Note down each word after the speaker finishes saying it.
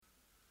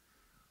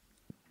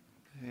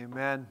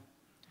Amen.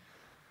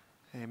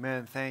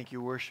 Amen. Thank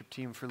you, worship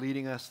team, for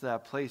leading us to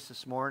that place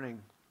this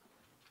morning.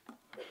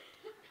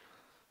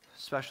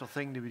 Special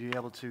thing to be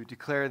able to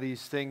declare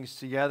these things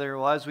together.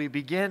 Well, as we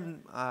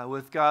begin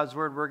with God's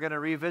Word, we're going to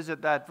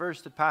revisit that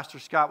verse that Pastor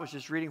Scott was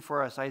just reading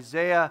for us.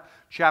 Isaiah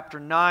chapter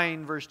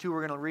 9, verse 2.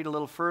 We're going to read a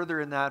little further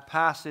in that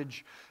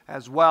passage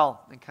as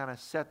well and kind of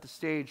set the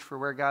stage for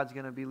where God's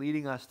going to be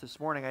leading us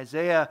this morning.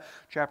 Isaiah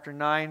chapter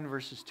 9,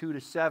 verses 2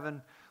 to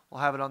 7. We'll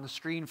have it on the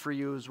screen for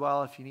you as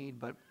well if you need,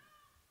 but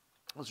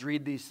let's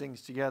read these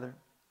things together.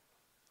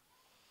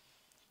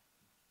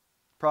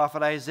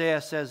 Prophet Isaiah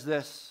says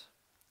this: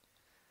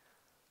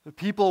 "The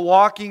people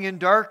walking in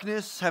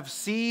darkness have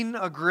seen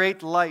a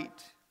great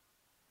light.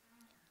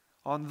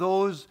 On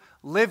those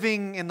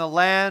living in the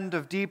land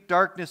of deep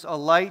darkness, a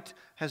light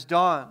has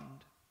dawned.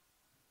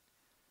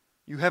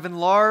 You have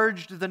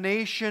enlarged the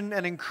nation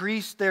and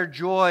increased their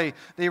joy.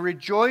 They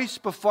rejoice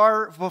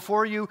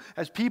before you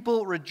as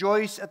people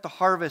rejoice at the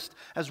harvest,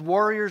 as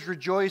warriors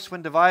rejoice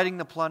when dividing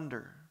the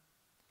plunder.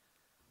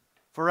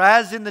 For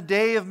as in the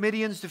day of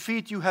Midian's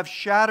defeat, you have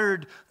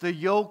shattered the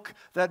yoke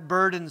that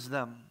burdens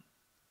them,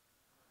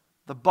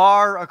 the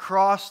bar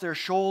across their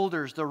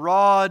shoulders, the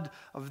rod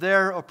of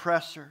their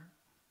oppressor.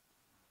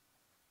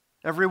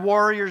 Every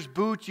warrior's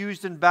boot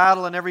used in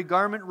battle and every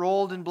garment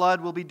rolled in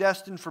blood will be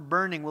destined for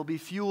burning, will be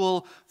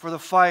fuel for the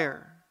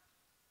fire.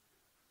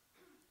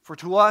 For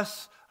to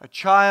us a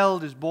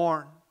child is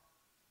born.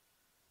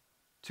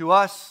 To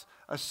us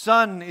a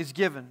son is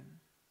given.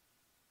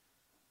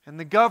 And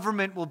the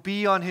government will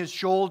be on his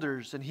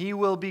shoulders, and he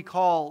will be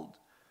called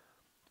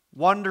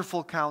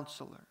Wonderful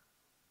Counselor,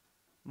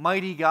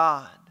 Mighty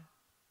God,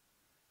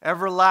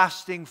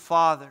 Everlasting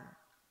Father,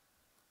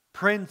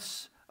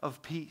 Prince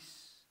of Peace.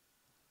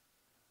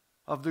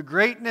 Of the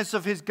greatness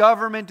of his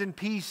government and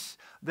peace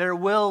there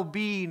will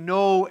be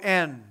no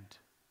end.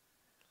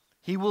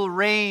 He will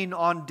reign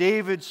on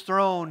David's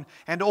throne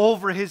and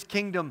over his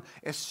kingdom,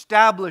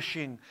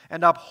 establishing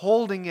and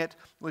upholding it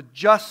with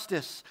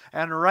justice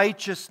and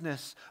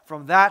righteousness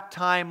from that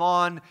time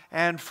on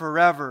and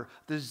forever.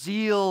 The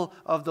zeal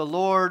of the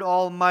Lord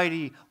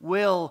Almighty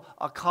will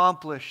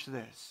accomplish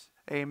this."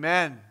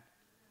 Amen.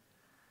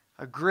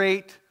 A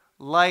great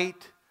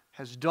light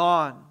has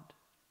dawned.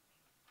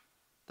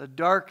 The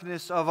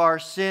darkness of our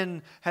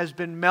sin has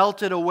been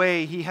melted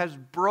away. He has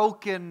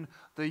broken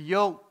the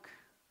yoke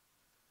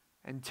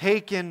and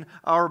taken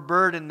our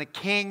burden. The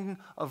King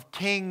of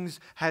Kings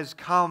has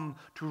come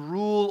to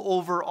rule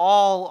over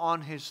all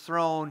on his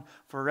throne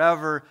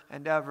forever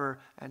and ever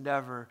and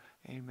ever.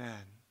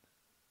 Amen.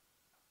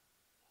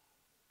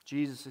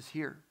 Jesus is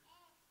here.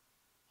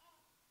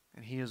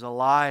 And he is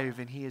alive,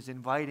 and he is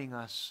inviting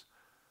us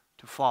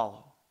to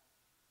follow.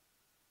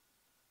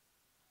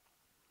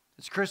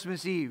 It's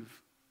Christmas Eve.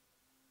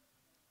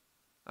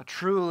 A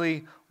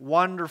truly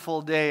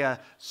wonderful day, a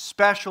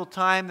special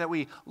time that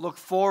we look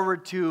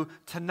forward to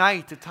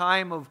tonight, a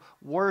time of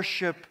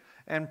worship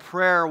and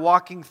prayer,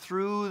 walking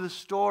through the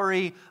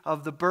story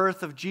of the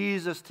birth of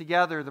Jesus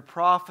together, the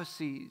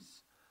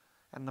prophecies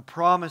and the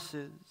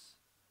promises,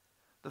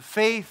 the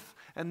faith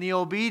and the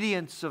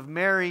obedience of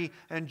Mary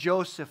and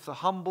Joseph, the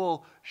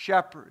humble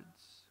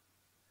shepherds,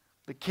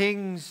 the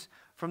kings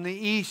from the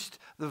east,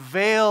 the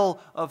veil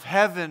of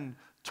heaven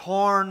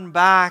torn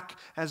back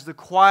as the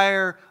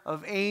choir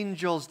of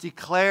angels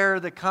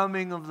declare the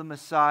coming of the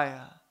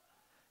Messiah.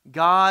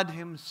 God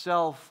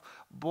himself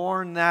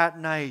born that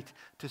night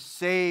to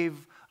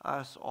save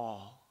us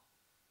all.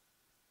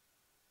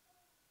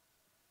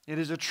 It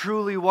is a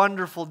truly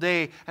wonderful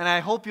day, and I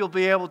hope you'll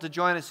be able to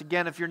join us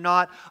again. If you're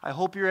not, I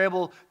hope you're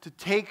able to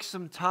take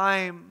some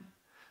time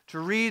to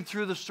read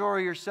through the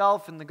story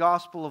yourself in the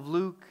Gospel of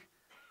Luke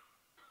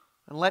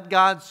and let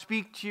God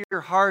speak to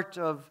your heart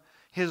of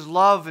His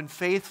love and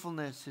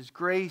faithfulness, His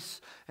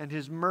grace and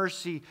His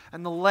mercy,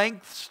 and the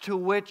lengths to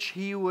which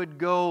He would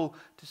go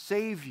to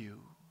save you.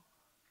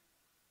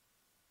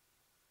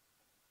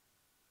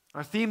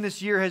 Our theme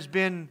this year has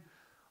been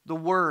the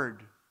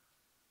Word.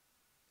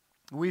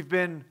 We've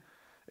been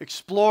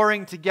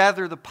exploring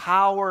together the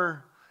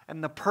power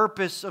and the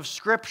purpose of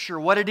Scripture,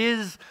 what it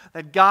is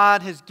that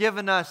God has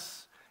given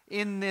us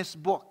in this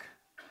book.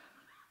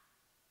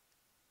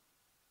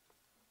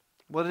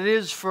 What it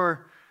is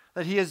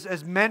that He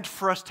has meant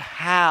for us to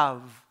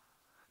have,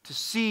 to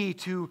see,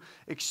 to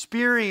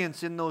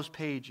experience in those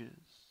pages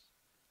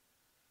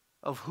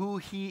of who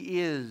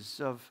He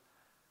is, of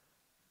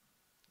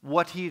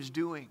what He is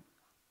doing.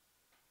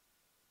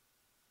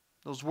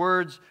 Those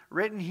words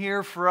written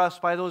here for us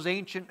by those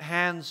ancient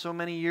hands so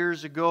many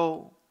years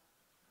ago.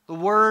 The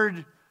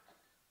Word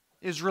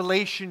is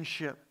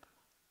relationship.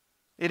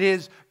 It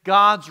is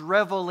God's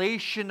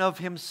revelation of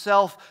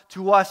Himself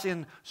to us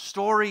in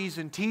stories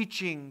and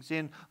teachings,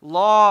 in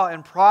law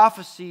and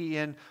prophecy,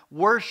 in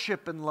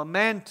worship and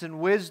lament and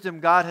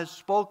wisdom. God has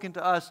spoken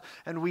to us,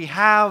 and we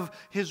have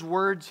His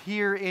words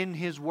here in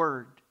His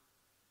Word,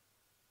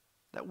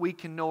 that we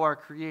can know our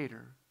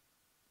Creator.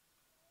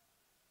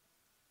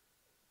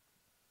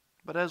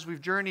 But as we've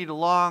journeyed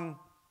along,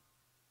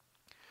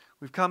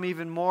 We've come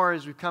even more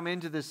as we've come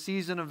into this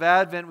season of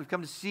Advent. We've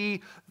come to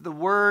see the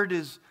Word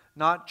is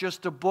not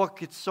just a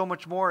book, it's so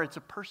much more. It's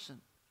a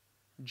person.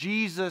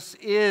 Jesus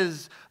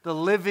is the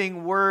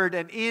living Word,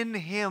 and in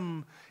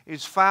Him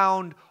is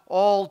found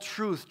all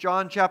truth.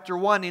 John chapter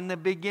 1, in the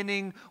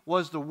beginning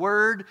was the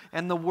Word,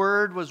 and the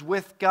Word was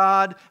with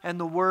God, and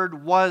the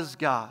Word was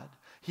God.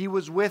 He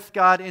was with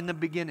God in the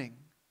beginning.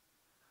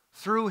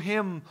 Through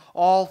Him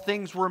all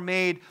things were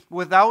made.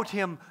 Without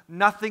Him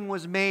nothing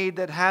was made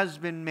that has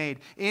been made.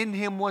 In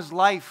Him was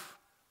life,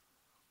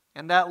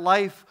 and that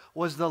life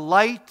was the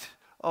light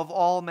of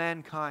all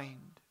mankind.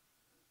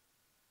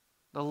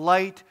 The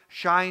light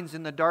shines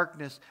in the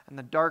darkness, and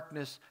the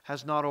darkness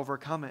has not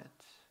overcome it.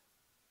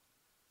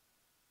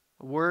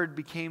 The Word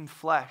became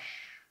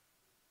flesh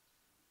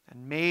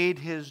and made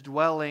His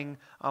dwelling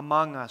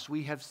among us.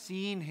 We have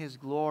seen His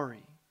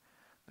glory,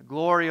 the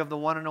glory of the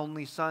one and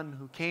only Son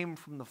who came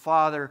from the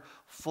Father,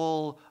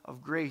 full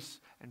of grace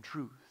and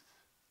truth.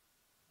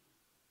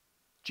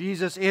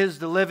 Jesus is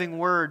the living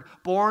Word,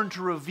 born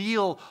to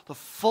reveal the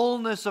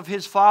fullness of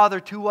His Father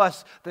to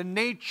us, the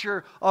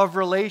nature of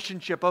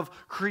relationship, of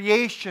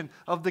creation,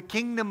 of the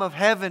kingdom of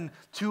heaven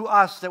to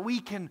us, that we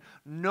can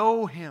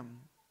know Him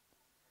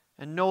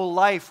and know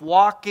life,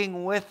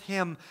 walking with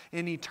Him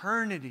in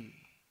eternity.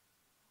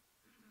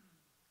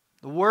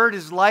 The Word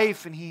is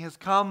life, and He has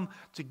come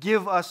to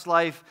give us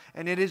life,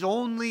 and it is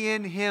only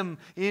in Him,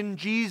 in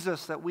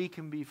Jesus, that we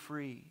can be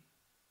free.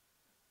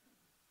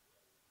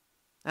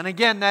 And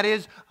again, that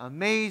is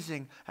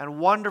amazing and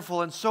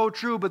wonderful and so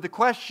true. But the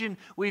question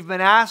we've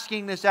been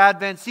asking this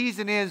Advent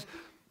season is,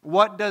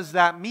 what does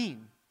that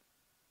mean?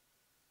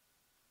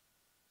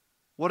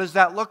 What does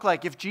that look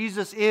like? If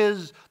Jesus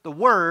is the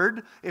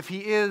Word, if He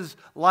is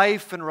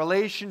life and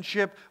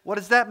relationship, what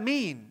does that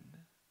mean?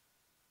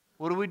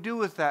 What do we do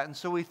with that? And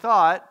so we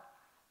thought,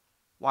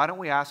 why don't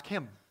we ask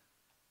Him?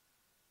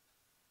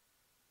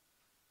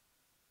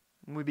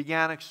 And we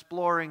began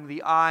exploring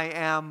the I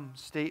am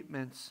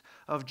statements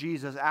of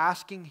Jesus,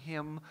 asking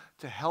Him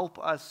to help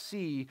us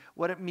see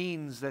what it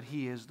means that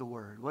He is the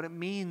Word, what it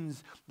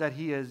means that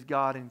He is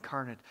God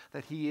incarnate,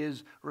 that He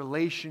is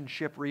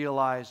relationship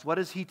realized. What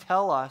does He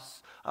tell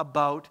us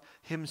about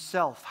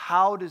Himself?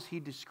 How does He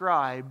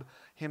describe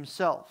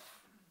Himself?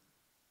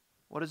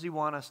 What does He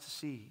want us to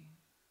see?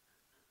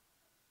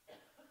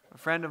 A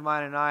friend of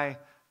mine and I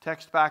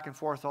text back and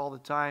forth all the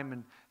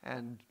time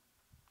and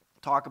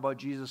talk about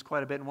Jesus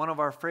quite a bit. And one of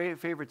our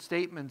favorite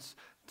statements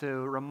to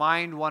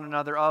remind one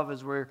another of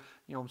as we're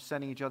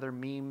sending each other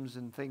memes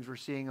and things we're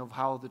seeing of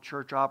how the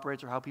church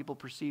operates or how people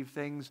perceive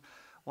things.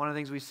 One of the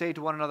things we say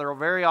to one another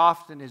very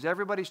often is,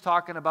 everybody's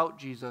talking about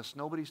Jesus,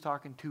 nobody's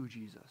talking to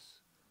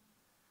Jesus.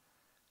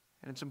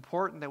 And it's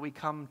important that we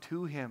come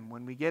to Him.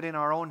 When we get in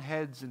our own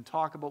heads and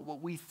talk about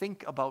what we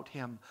think about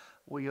Him,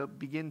 we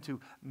begin to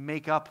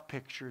make up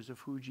pictures of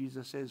who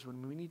Jesus is,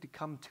 when we need to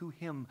come to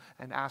Him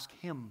and ask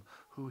Him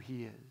who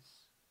He is.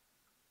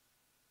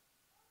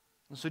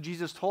 And so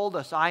Jesus told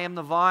us, I am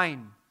the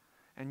vine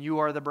and you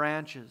are the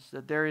branches,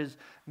 that there is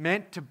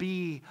meant to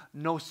be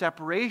no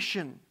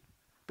separation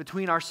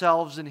between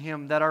ourselves and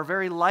Him, that our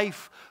very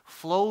life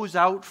flows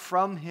out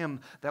from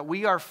Him, that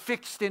we are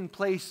fixed in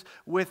place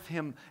with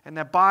Him, and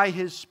that by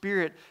His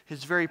Spirit,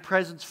 His very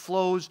presence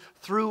flows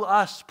through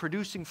us,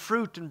 producing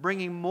fruit and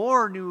bringing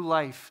more new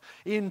life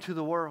into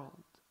the world.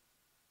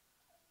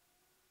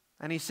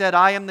 And He said,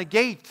 I am the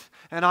gate,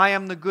 and I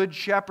am the good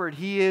shepherd.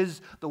 He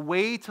is the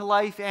way to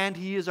life, and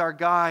He is our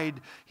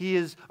guide. He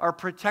is our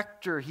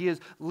protector. He is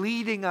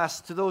leading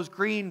us to those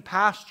green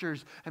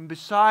pastures, and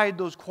beside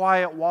those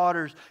quiet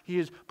waters, He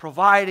is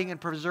providing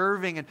and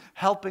preserving and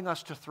helping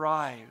us to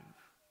thrive.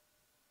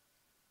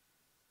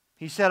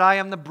 He said, I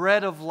am the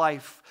bread of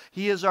life.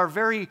 He is our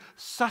very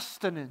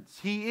sustenance.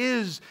 He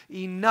is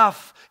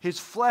enough. His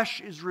flesh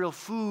is real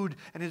food,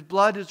 and His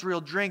blood is real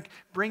drink,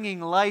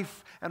 bringing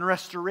life and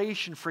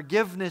restoration,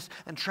 forgiveness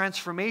and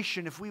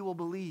transformation if we will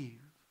believe.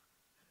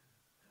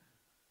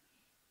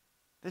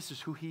 This is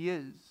who He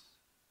is.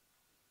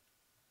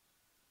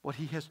 What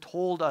He has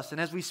told us. And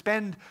as we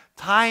spend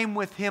time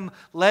with Him,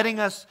 letting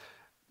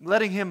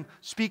Him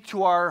speak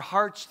to our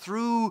hearts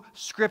through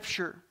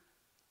Scripture,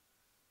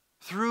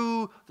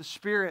 through the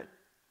Spirit,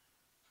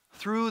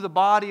 through the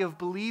body of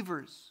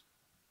believers,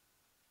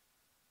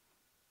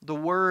 the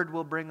Word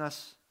will bring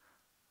us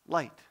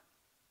light.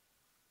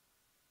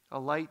 A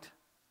light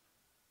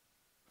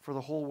for the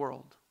whole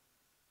world.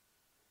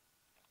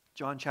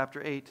 John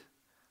chapter 8,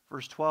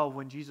 verse 12,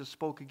 when Jesus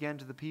spoke again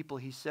to the people,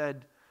 He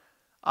said,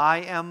 I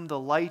am the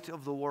light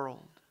of the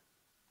world.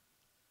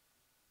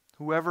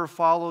 Whoever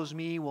follows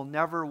me will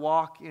never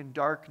walk in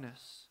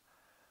darkness,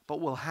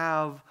 but will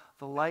have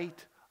the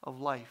light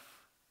of life.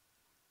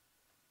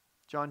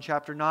 John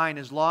chapter 9,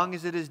 as long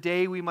as it is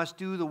day, we must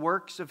do the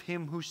works of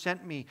Him who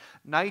sent me.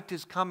 Night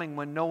is coming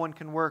when no one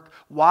can work.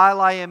 While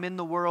I am in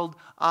the world,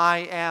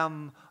 I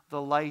am the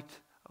light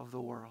of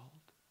the world.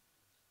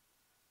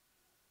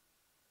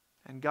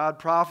 And God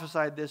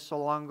prophesied this so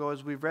long ago,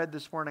 as we've read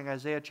this morning,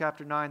 Isaiah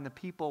chapter 9, the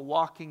people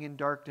walking in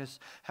darkness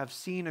have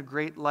seen a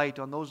great light.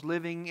 On those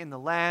living in the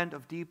land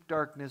of deep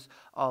darkness,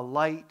 a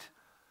light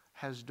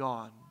has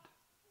dawned.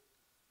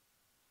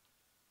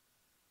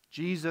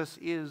 Jesus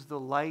is the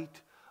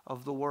light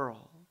of the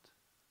world.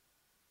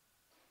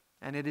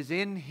 And it is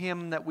in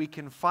Him that we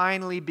can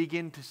finally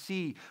begin to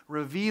see,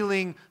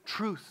 revealing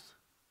truth,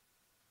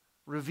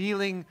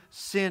 revealing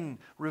sin,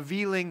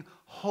 revealing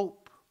hope,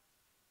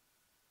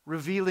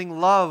 revealing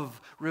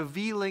love,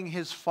 revealing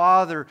His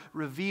Father,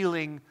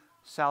 revealing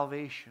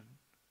salvation.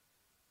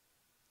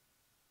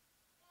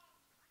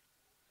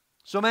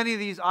 So many of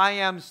these I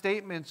am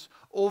statements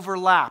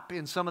overlap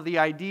in some of the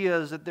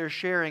ideas that they're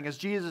sharing as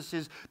Jesus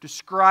is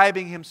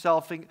describing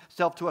Himself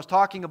to us,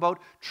 talking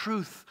about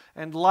truth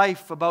and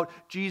life, about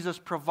Jesus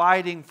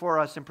providing for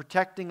us and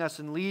protecting us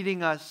and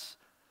leading us.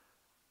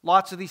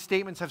 Lots of these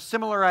statements have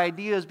similar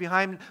ideas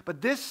behind them,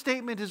 but this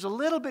statement is a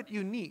little bit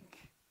unique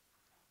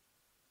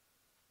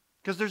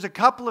because there's a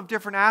couple of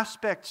different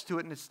aspects to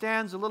it, and it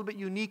stands a little bit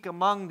unique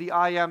among the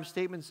I am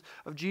statements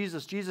of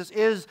Jesus. Jesus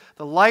is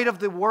the light of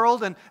the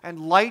world, and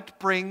light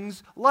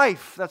brings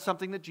life. That's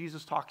something that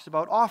Jesus talks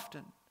about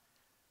often.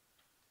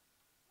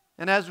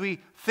 And as we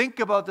think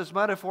about this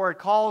metaphor, it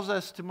calls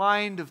us to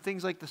mind of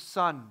things like the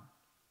sun,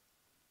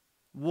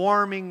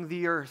 warming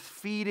the earth,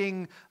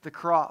 feeding the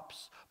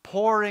crops,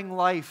 pouring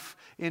life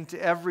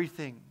into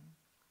everything.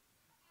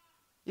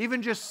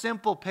 Even just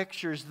simple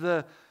pictures,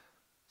 the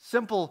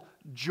simple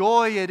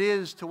joy it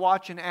is to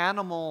watch an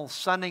animal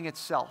sunning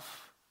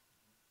itself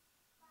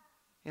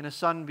in a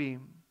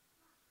sunbeam.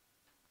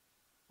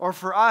 Or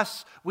for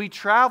us, we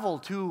travel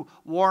to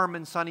warm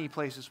and sunny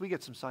places. We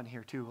get some sun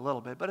here too, a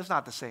little bit, but it's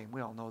not the same.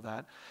 We all know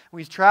that.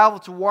 We travel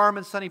to warm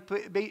and sunny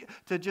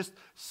to just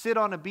sit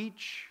on a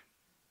beach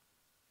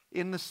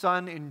in the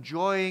sun,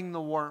 enjoying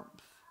the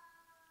warmth,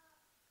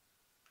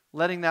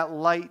 letting that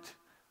light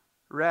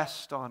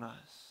rest on us,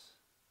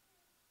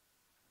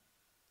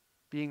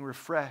 being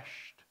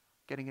refreshed,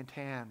 getting a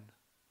tan.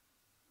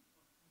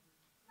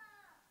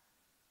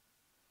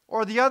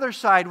 Or the other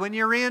side, when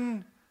you're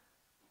in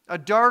a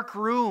dark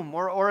room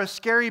or a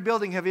scary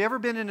building. Have you ever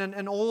been in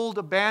an old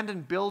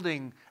abandoned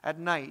building at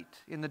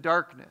night in the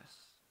darkness?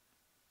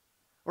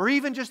 Or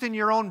even just in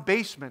your own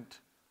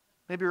basement?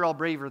 Maybe you're all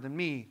braver than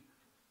me.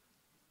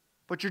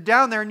 But you're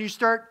down there and you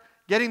start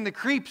getting the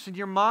creeps and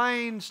your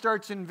mind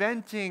starts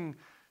inventing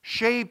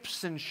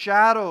shapes and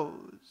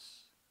shadows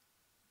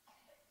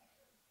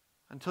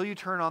until you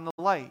turn on the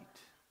light.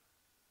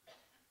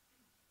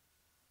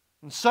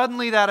 And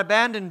suddenly that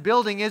abandoned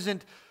building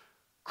isn't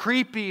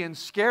creepy and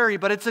scary,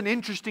 but it's an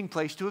interesting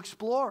place to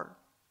explore.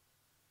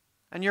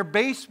 And your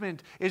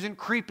basement isn't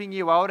creeping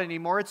you out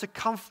anymore. It's a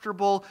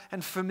comfortable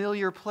and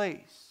familiar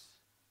place.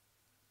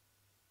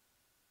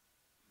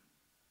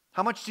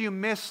 How much do you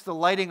miss the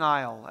lighting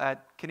aisle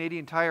at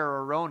Canadian Tire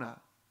or Rona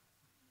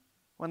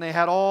when they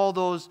had all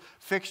those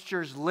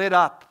fixtures lit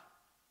up?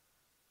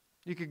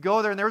 You could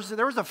go there and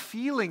there was a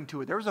feeling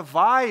to it. There was a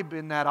vibe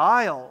in that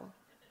aisle.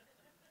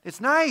 It's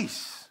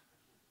nice.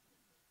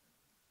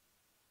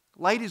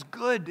 Light is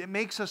good. It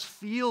makes us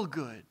feel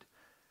good.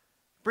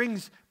 It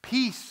brings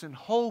peace and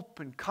hope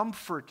and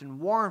comfort and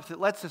warmth. It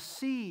lets us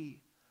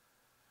see,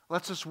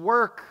 lets us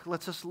work,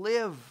 lets us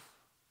live.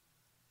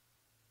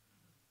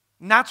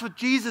 And that's what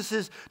Jesus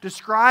is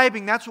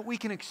describing. That's what we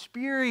can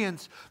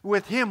experience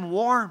with Him.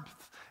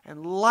 Warmth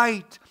and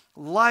light,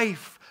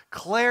 life,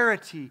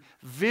 clarity,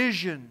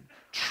 vision,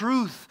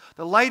 truth.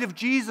 The light of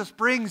Jesus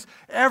brings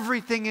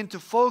everything into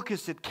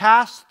focus. It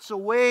casts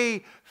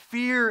away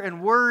fear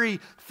and worry,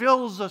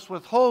 fills us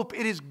with hope.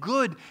 It is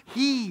good.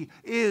 He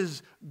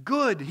is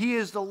good. He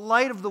is the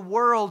light of the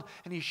world,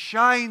 and He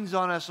shines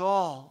on us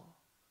all.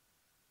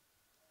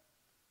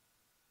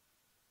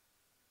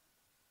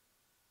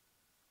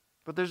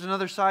 But there's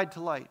another side to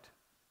light.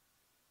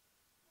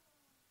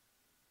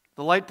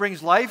 The light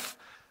brings life,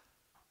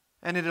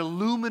 and it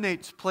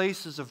illuminates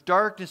places of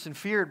darkness and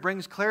fear. It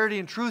brings clarity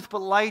and truth,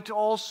 but light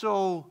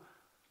also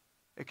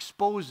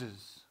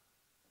exposes.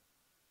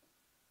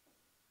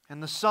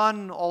 And the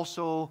sun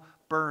also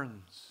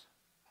burns.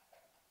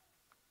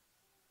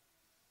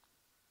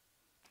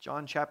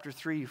 John chapter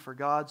 3, for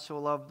God so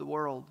loved the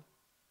world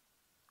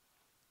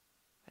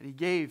that He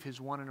gave His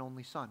one and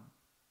only Son,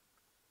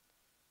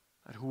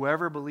 that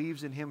whoever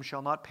believes in Him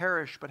shall not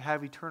perish but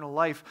have eternal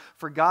life.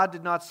 For God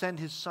did not send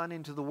His Son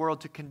into the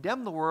world to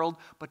condemn the world,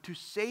 but to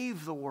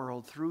save the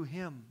world through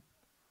Him.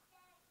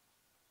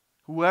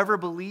 Whoever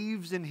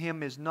believes in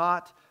Him is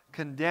not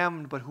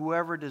condemned, but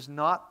whoever does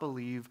not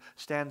believe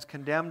stands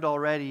condemned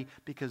already,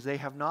 because they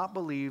have not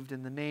believed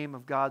in the name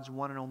of God's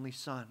one and only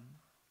Son.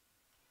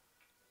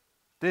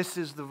 This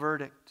is the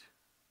verdict.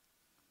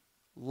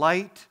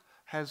 Light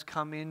has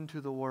come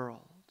into the world,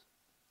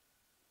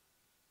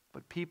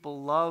 but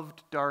people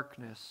loved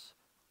darkness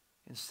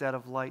instead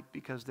of light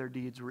because their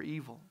deeds were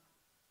evil.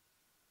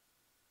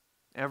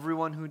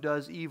 Everyone who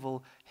does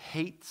evil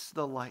hates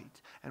the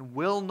light and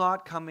will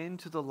not come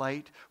into the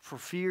light for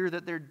fear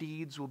that their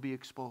deeds will be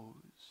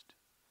exposed.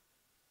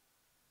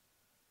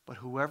 But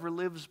whoever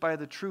lives by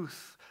the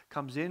truth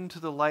comes into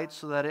the light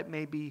so that it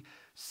may be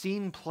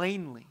seen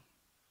plainly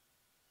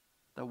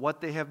that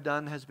what they have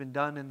done has been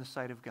done in the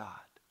sight of God.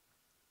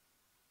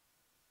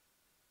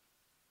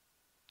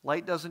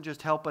 Light doesn't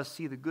just help us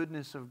see the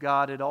goodness of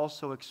God, it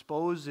also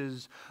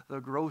exposes the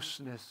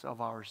grossness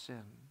of our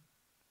sin.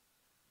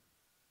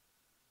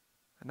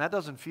 And that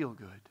doesn't feel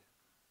good.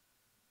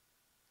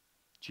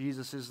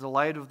 Jesus is the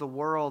light of the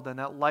world, and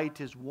that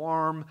light is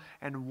warm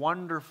and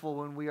wonderful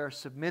when we are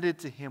submitted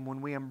to Him, when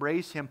we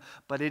embrace Him,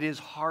 but it is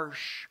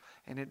harsh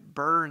and it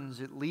burns.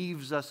 It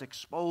leaves us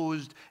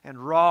exposed and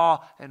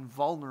raw and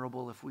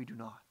vulnerable if we do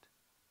not.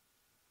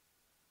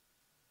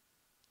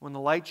 When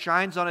the light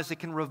shines on us, it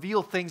can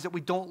reveal things that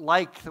we don't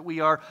like, that we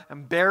are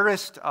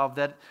embarrassed of,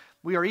 that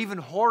we are even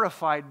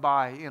horrified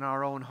by in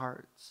our own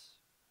hearts.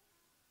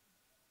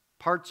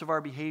 Parts of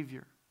our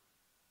behavior,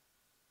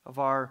 of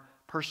our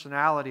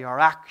personality, our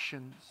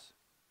actions,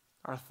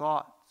 our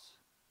thoughts,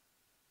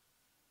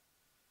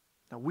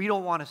 that we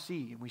don't want to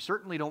see, and we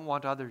certainly don't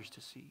want others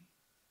to see.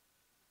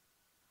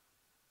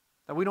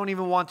 That we don't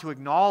even want to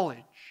acknowledge,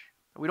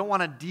 that we don't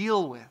want to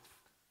deal with.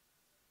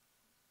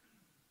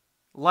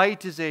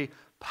 Light is a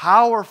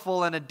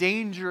powerful and a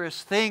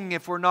dangerous thing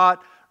if we're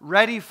not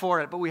ready for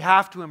it, but we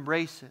have to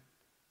embrace it.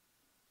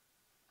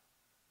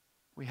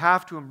 We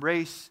have to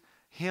embrace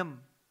Him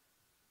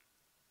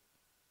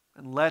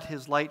and let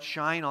His light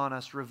shine on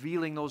us,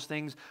 revealing those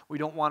things we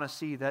don't want to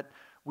see, that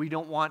we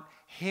don't want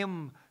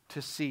Him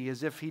to see,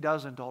 as if He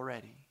doesn't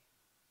already.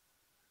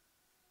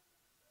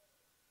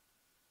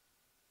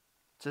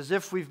 It's as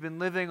if we've been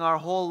living our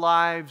whole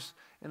lives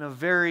in a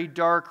very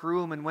dark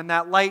room, and when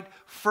that light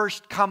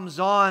first comes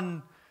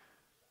on,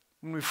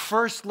 when we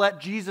first let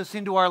Jesus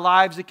into our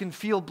lives, it can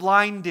feel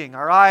blinding.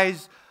 Our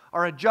eyes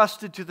are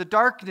adjusted to the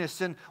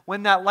darkness, and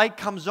when that light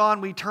comes on,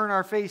 we turn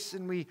our face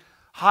and we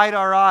hide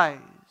our eyes.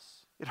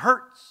 It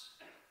hurts.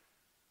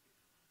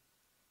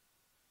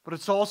 But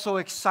it's also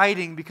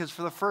exciting because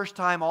for the first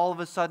time, all of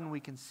a sudden,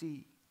 we can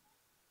see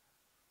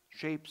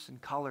shapes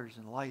and colors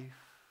in life.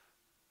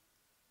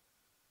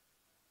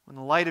 When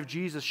the light of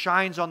Jesus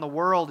shines on the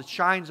world, it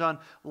shines on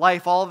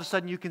life, all of a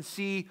sudden you can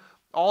see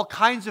all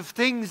kinds of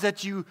things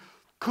that you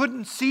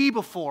couldn't see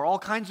before, all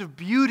kinds of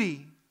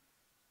beauty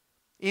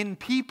in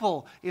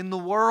people, in the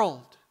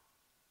world.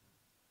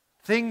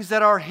 Things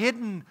that are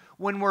hidden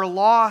when we're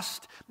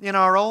lost in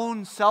our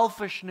own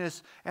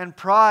selfishness and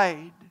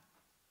pride.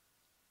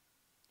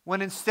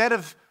 When instead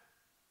of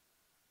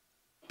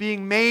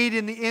being made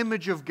in the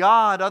image of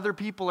God, other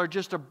people are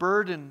just a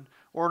burden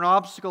or an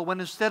obstacle. When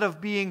instead of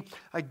being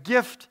a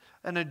gift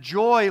and a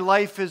joy,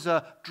 life is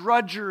a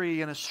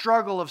drudgery and a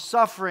struggle of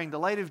suffering, the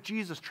light of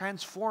Jesus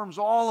transforms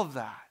all of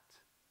that.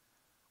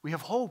 We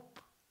have hope,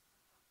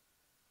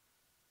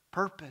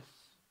 purpose.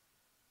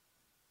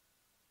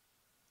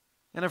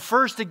 And at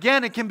first,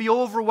 again, it can be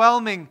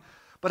overwhelming.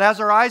 But as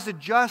our eyes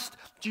adjust,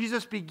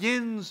 Jesus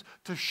begins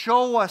to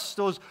show us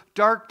those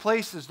dark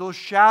places, those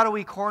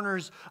shadowy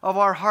corners of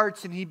our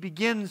hearts, and He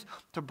begins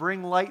to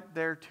bring light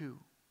there too,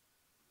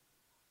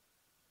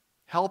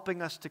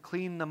 helping us to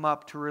clean them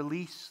up, to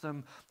release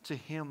them to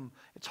Him.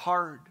 It's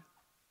hard,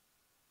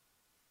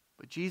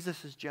 but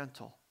Jesus is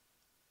gentle.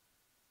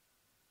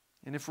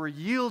 And if we're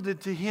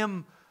yielded to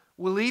Him,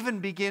 we'll even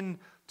begin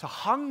to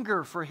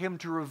hunger for Him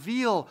to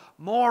reveal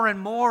more and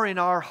more in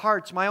our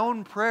hearts. My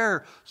own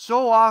prayer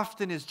so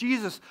often is,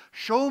 Jesus,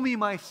 show me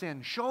my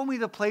sin. Show me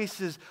the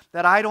places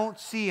that I don't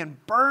see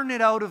and burn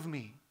it out of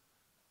me.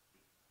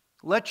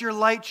 Let your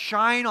light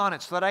shine on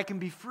it so that I can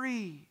be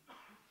free.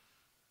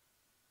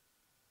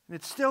 And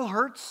it still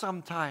hurts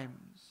sometimes.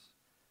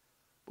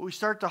 But we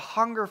start to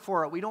hunger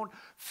for it. We don't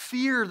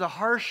fear the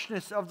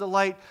harshness of the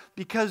light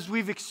because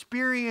we've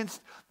experienced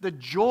the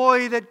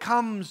joy that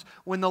comes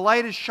when the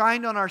light is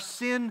shined on our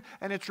sin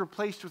and it's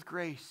replaced with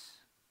grace.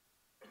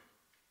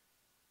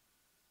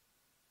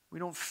 We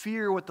don't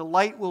fear what the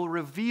light will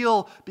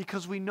reveal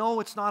because we know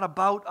it's not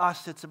about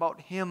us, it's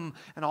about Him.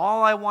 And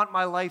all I want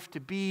my life to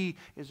be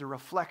is a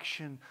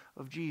reflection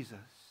of Jesus.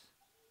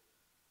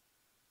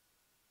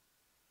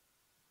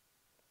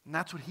 And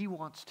that's what He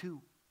wants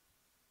too.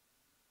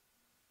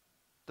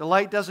 The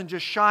light doesn't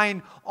just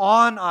shine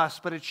on us,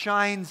 but it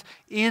shines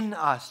in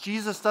us.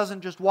 Jesus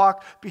doesn't just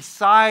walk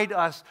beside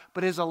us,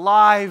 but is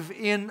alive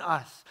in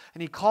us.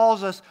 And He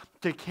calls us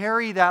to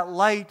carry that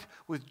light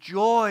with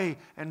joy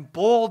and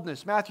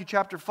boldness. Matthew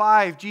chapter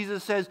 5,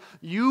 Jesus says,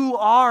 "You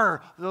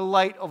are the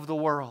light of the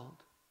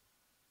world."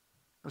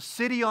 A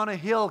city on a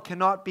hill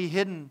cannot be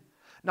hidden.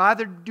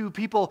 Neither do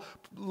people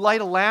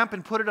light a lamp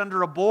and put it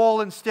under a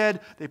bowl.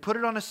 Instead, they put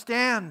it on a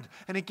stand,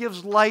 and it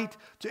gives light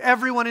to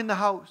everyone in the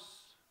house.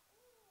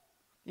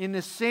 In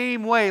the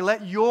same way,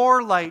 let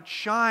your light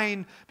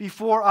shine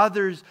before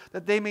others,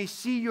 that they may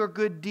see your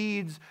good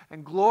deeds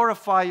and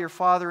glorify your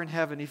Father in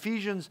heaven.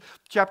 Ephesians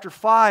chapter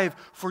 5,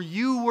 "For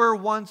you were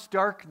once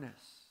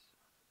darkness,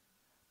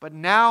 but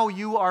now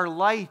you are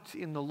light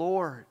in the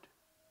Lord.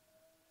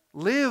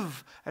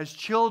 Live as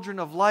children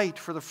of light,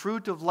 for the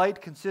fruit of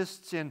light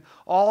consists in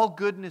all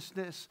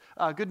goodness,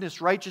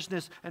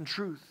 righteousness, and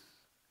truth.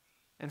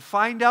 and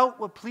find out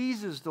what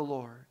pleases the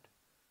Lord.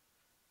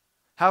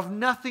 Have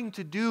nothing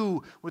to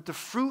do with the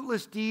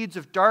fruitless deeds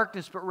of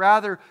darkness, but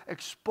rather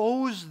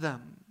expose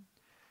them.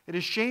 It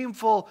is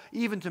shameful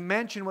even to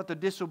mention what the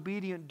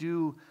disobedient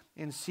do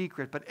in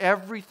secret, but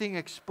everything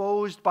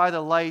exposed by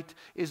the light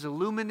is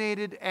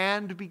illuminated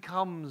and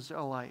becomes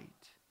a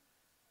light.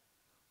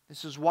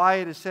 This is why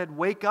it is said,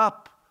 "Wake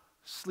up,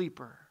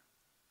 sleeper.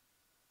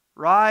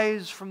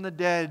 Rise from the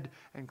dead,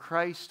 and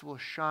Christ will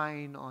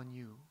shine on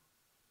you."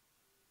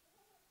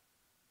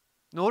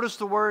 Notice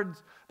the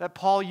words that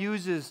Paul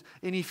uses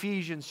in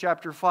Ephesians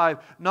chapter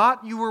 5.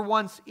 Not you were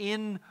once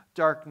in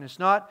darkness,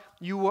 not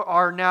you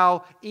are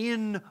now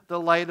in the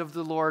light of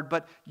the Lord,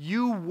 but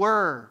you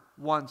were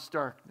once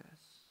darkness.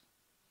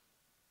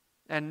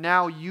 And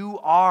now you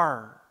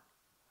are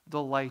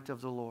the light of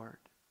the Lord.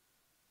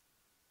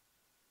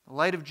 The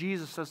light of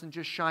Jesus doesn't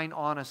just shine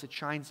on us, it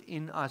shines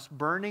in us,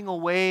 burning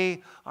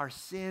away our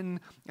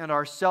sin and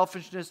our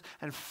selfishness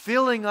and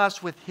filling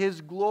us with His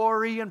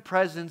glory and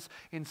presence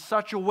in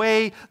such a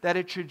way that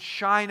it should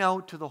shine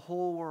out to the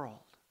whole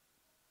world.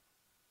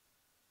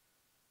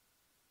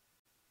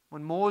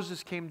 When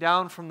Moses came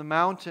down from the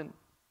mountain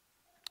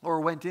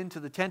or went into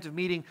the tent of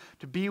meeting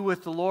to be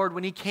with the Lord,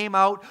 when he came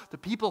out, the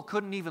people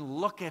couldn't even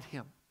look at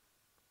him.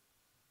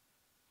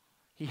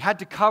 He had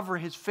to cover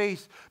his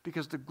face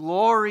because the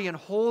glory and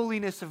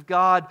holiness of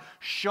God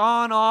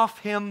shone off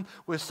him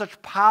with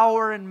such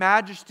power and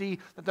majesty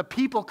that the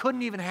people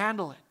couldn't even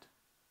handle it.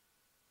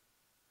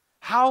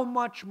 How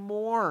much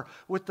more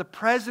with the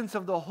presence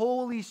of the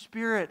Holy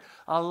Spirit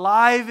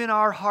alive in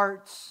our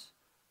hearts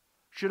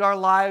should our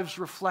lives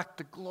reflect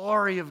the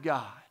glory of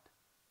God?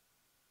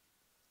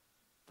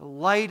 The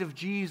light of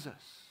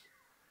Jesus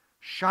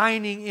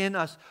shining in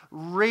us,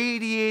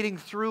 radiating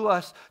through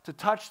us to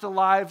touch the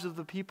lives of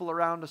the people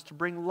around us, to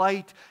bring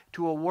light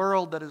to a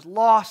world that is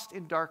lost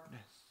in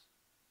darkness.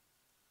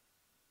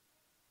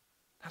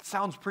 That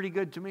sounds pretty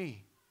good to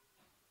me.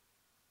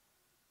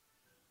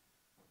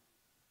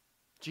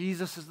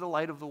 Jesus is the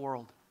light of the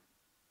world.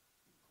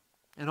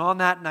 And on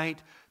that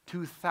night,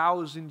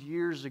 2,000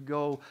 years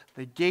ago,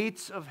 the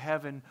gates of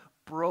heaven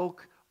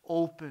broke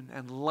open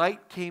and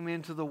light came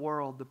into the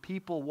world. The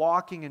people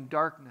walking in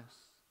darkness,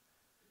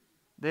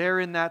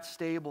 there in that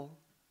stable,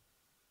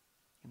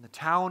 in the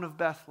town of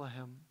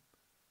Bethlehem,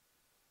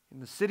 in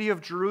the city of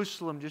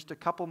Jerusalem, just a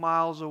couple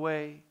miles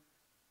away,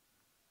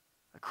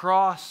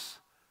 across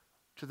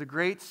to the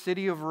great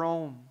city of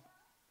Rome,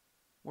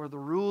 where the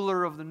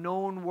ruler of the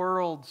known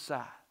world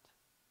sat.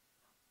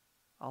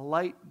 A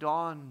light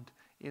dawned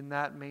in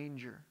that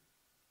manger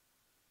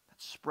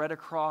that spread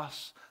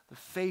across the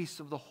face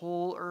of the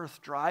whole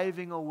earth,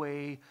 driving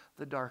away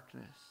the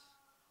darkness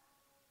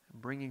and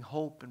bringing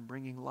hope and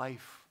bringing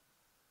life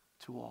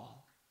to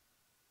all.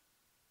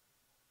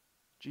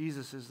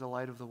 Jesus is the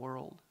light of the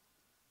world.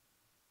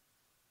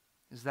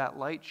 Is that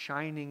light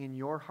shining in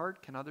your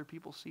heart? Can other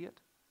people see it?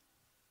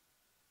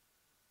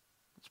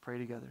 Let's pray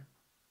together.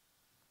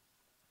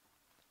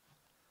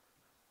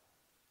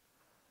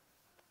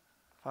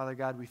 Father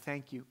God, we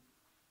thank you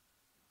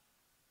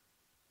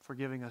for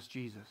giving us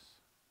Jesus.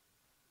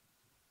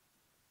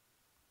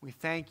 We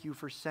thank you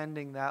for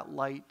sending that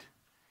light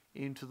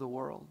into the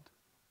world.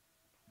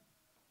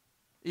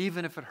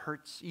 Even if it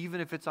hurts, even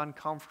if it's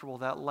uncomfortable,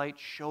 that light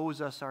shows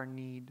us our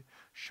need,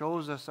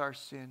 shows us our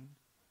sin,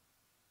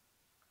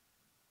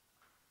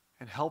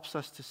 and helps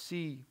us to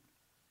see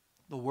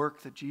the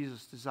work that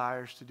Jesus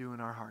desires to do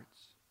in our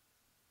hearts.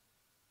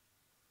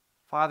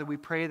 Father, we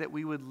pray that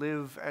we would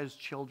live as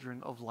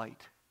children of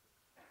light,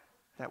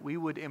 that we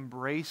would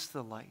embrace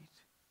the light,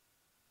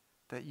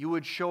 that you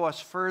would show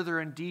us further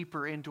and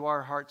deeper into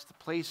our hearts the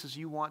places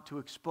you want to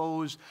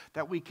expose,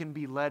 that we can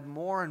be led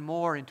more and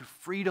more into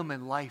freedom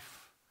and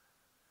life.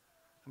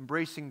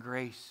 Embracing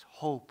grace,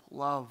 hope,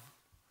 love,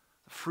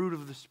 the fruit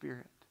of the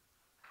Spirit.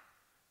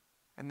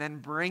 And then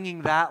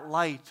bringing that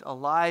light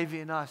alive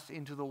in us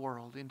into the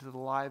world, into the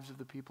lives of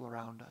the people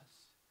around us.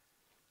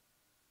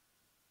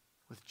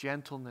 With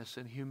gentleness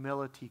and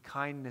humility,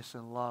 kindness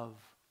and love.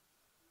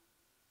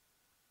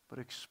 But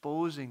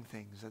exposing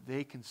things that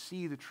they can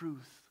see the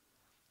truth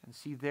and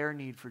see their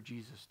need for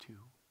Jesus too.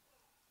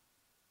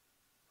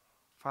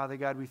 Father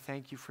God, we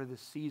thank you for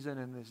this season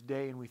and this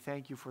day, and we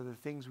thank you for the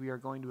things we are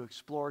going to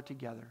explore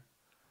together.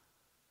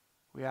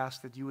 We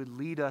ask that you would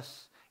lead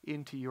us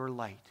into your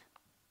light.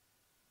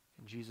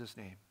 In Jesus'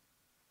 name.